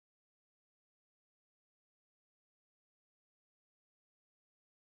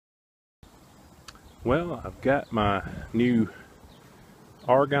Well, I've got my new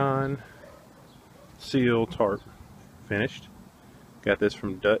Argon Sil Tarp finished. Got this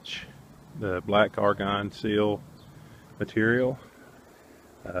from Dutch, the black Argon Sil material.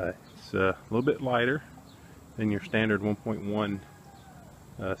 It's a little bit lighter than your standard 1.1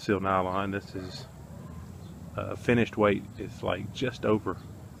 Sil nylon. This is finished weight is like just over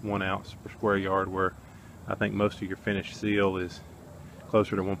 1 ounce per square yard, where I think most of your finished Sil is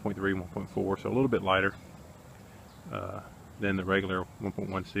closer to 1.3, 1.4, so a little bit lighter than the regular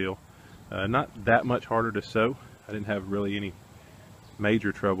 1.1 Sil. Not that much harder to sew. I didn't have really any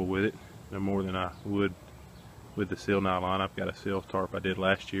major trouble with it, no more than I would with the Sil nylon. I've got a Sil tarp I did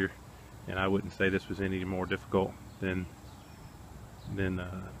last year, and I wouldn't say this was any more difficult than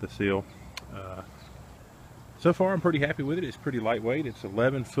the Sil. So far I'm pretty happy with it. It's pretty lightweight. It's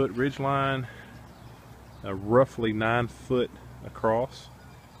 11-foot ridge line, roughly 9 foot across.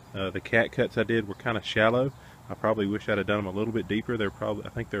 The cat cuts I did were kind of shallow. I probably wish I'd have done them a little bit deeper. I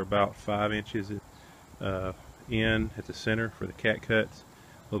think they're about 5 inches in at the center for the cat cuts,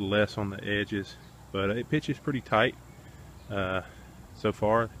 a little less on the edges, but it pitches pretty tight. So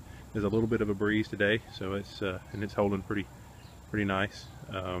far there's a little bit of a breeze today, so it's holding pretty nice.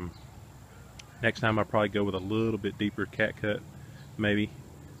 Next time I'll probably go with a little bit deeper cat cut, maybe,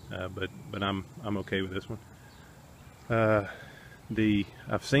 but I'm okay with this one.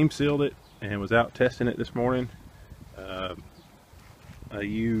 I've seam sealed it and was out testing it this morning. I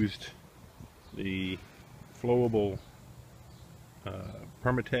used the flowable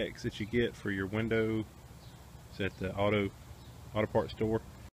Permatex that you get for your window. It's at the auto parts store.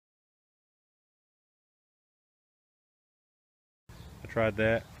 I tried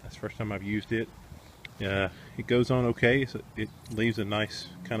that. That's the first time I've used it. It goes on okay. So it leaves a nice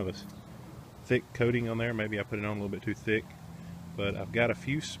kind of a thick coating on there. Maybe I put it on a little bit too thick, but I've got a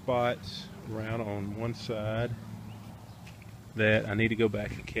few spots around on one side that I need to go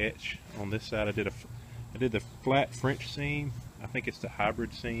back and catch. On this side I did the flat French seam. I think it's the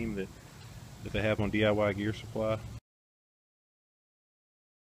hybrid seam that they have on DIY Gear Supply.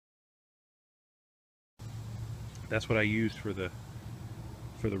 That's what I used for the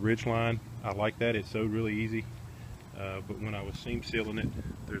ridge line. I like that. It's sewed really easy. But when I was seam sealing it,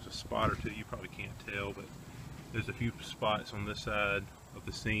 there's a spot or two, you probably can't tell, but there's a few spots on this side of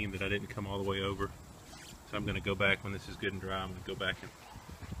the seam that I didn't come all the way over. So I'm going to go back when this is good and dry. I'm going to go back and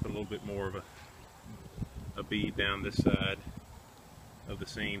put a little bit more of a bead down this side of the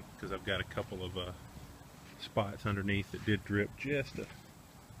seam, because I've got a couple of spots underneath that did drip just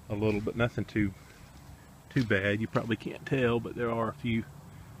a little, but nothing too bad. You probably can't tell, but there are a few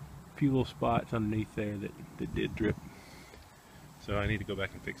little spots underneath there that did drip. So I need to go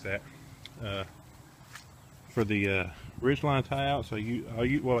back and fix that. For the ridgeline tie-outs, I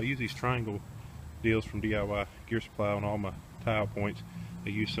use these triangle deals from DIY Gear Supply on all my tie-out points. I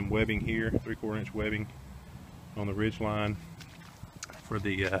use some webbing here, 3/4 inch webbing on the ridgeline. For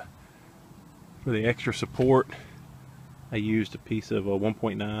the extra support, I used a piece of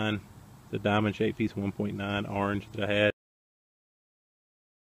 1.9, the diamond shaped piece of 1.9 orange that I had.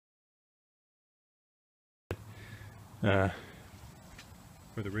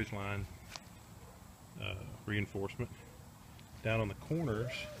 For the ridgeline reinforcement. Down on the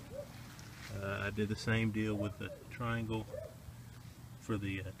corners, I did the same deal with the triangle for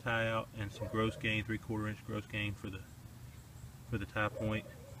the tie out, and some grosgrain, 3/4 inch grosgrain for the tie point.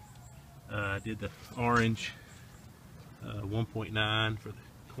 I did the orange 1.9 for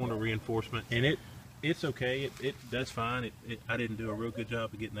the corner reinforcement, and it's okay. It does fine. I didn't do a real good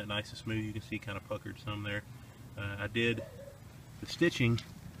job of getting that nice and smooth. You can see kind of puckered some there. I did the stitching.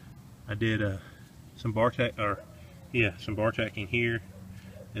 I did some bar tacking here,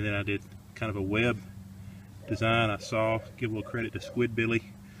 and then I did kind of a web design. I saw, give a little credit to Squid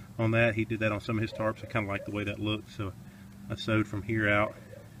Billy on that. He did that on some of his tarps. I kind of like the way that looked, so I sewed from here out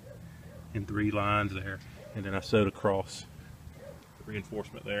in 3 lines there, and then I sewed across the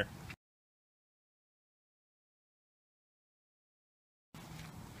reinforcement there.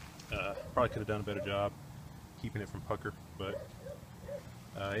 Probably could have done a better job keeping it from pucker, but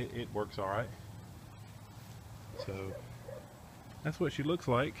it works all right. So that's what she looks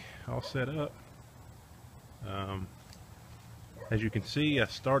like all set up. As you can see, I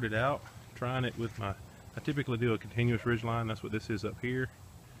started out trying it with I typically do a continuous ridge line. That's what this is up here.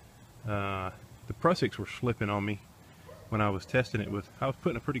 The prussics were slipping on me when I was testing it with, I was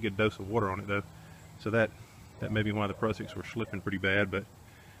putting a pretty good dose of water on it though, so that may be why the prussics were slipping pretty bad. But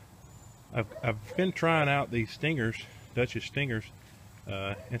I've been trying out these stingers, Dutch's stingers,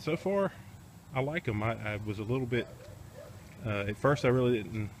 and so far I like them. I was a little bit, at first I really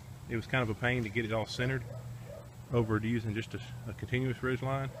didn't it was kind of a pain to get it all centered over using just a continuous ridge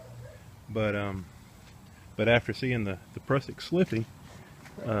line. But after seeing the prusik slipping,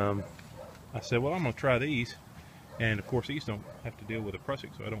 I said, well, I'm gonna try these, and of course these don't have to deal with a prusik,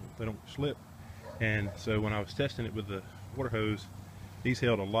 so they don't slip. And so when I was testing it with the water hose, these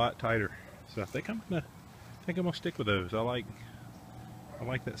held a lot tighter. So I think I'm gonna stick with those. I like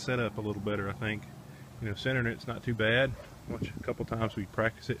that setup a little better. I think, you know, centering it's not too bad. Watch a couple times we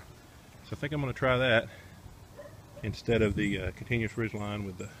practice it. So I think I'm gonna try that instead of the continuous ridge line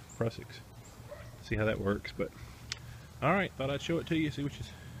with the prusiks. See how that works. But all right, thought I'd show it to you. See what you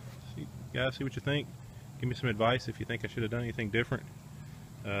think. Give me some advice if you think I should have done anything different.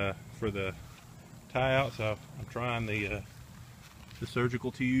 For the tie outs, I'm trying the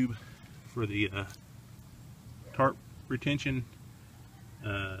surgical tube for the tarp retention.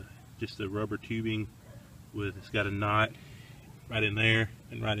 Just the rubber tubing it's got a knot right in there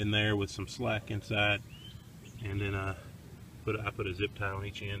and right in there with some slack inside, and then I put a zip tie on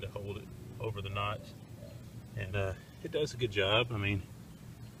each end to hold it over the knots, and it does a good job. I mean,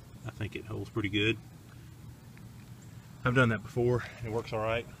 I think it holds pretty good. I've done that before and it works all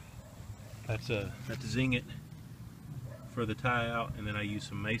right. That's Zing-It for the tie out, and then I use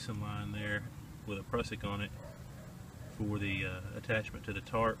some mason line there with a prusik on it for the attachment to the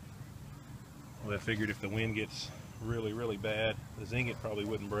tarp. Well, I figured if the wind gets really bad, the Zing-It probably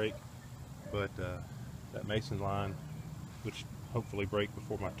wouldn't break, but that mason line, which hopefully break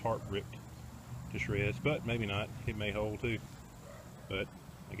before my tarp ripped to shreds, but maybe not. It may hold too. But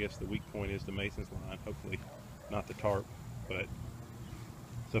I guess the weak point is the mason's line, hopefully not the tarp. But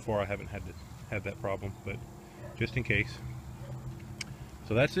so far I haven't had to have that problem, but just in case.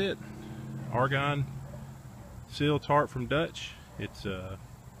 So that's it. Argon Sil Tarp from Dutch. It's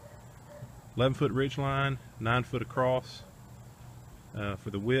 11-foot ridge line, 9 foot across for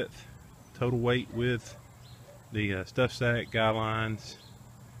the width. Total weight with the stuff sack, guy lines,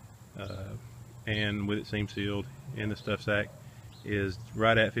 and with it seam sealed in the stuff sack is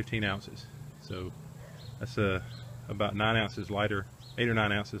right at 15 ounces. So that's about 9 ounces lighter, 8 or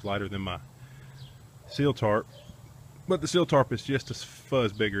 9 ounces lighter than my Sil Tarp. But the Sil Tarp is just a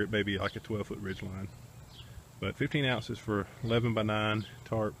fuzz bigger. It may be like a 12-foot ridge line. But 15 ounces for 11 by 9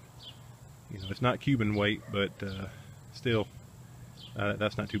 tarp. You know, it's not Cuban weight, but still,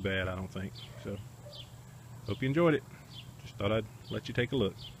 that's not too bad, I don't think. So, hope you enjoyed it. Just thought I'd let you take a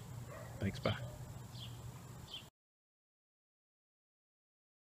look. Thanks, bye.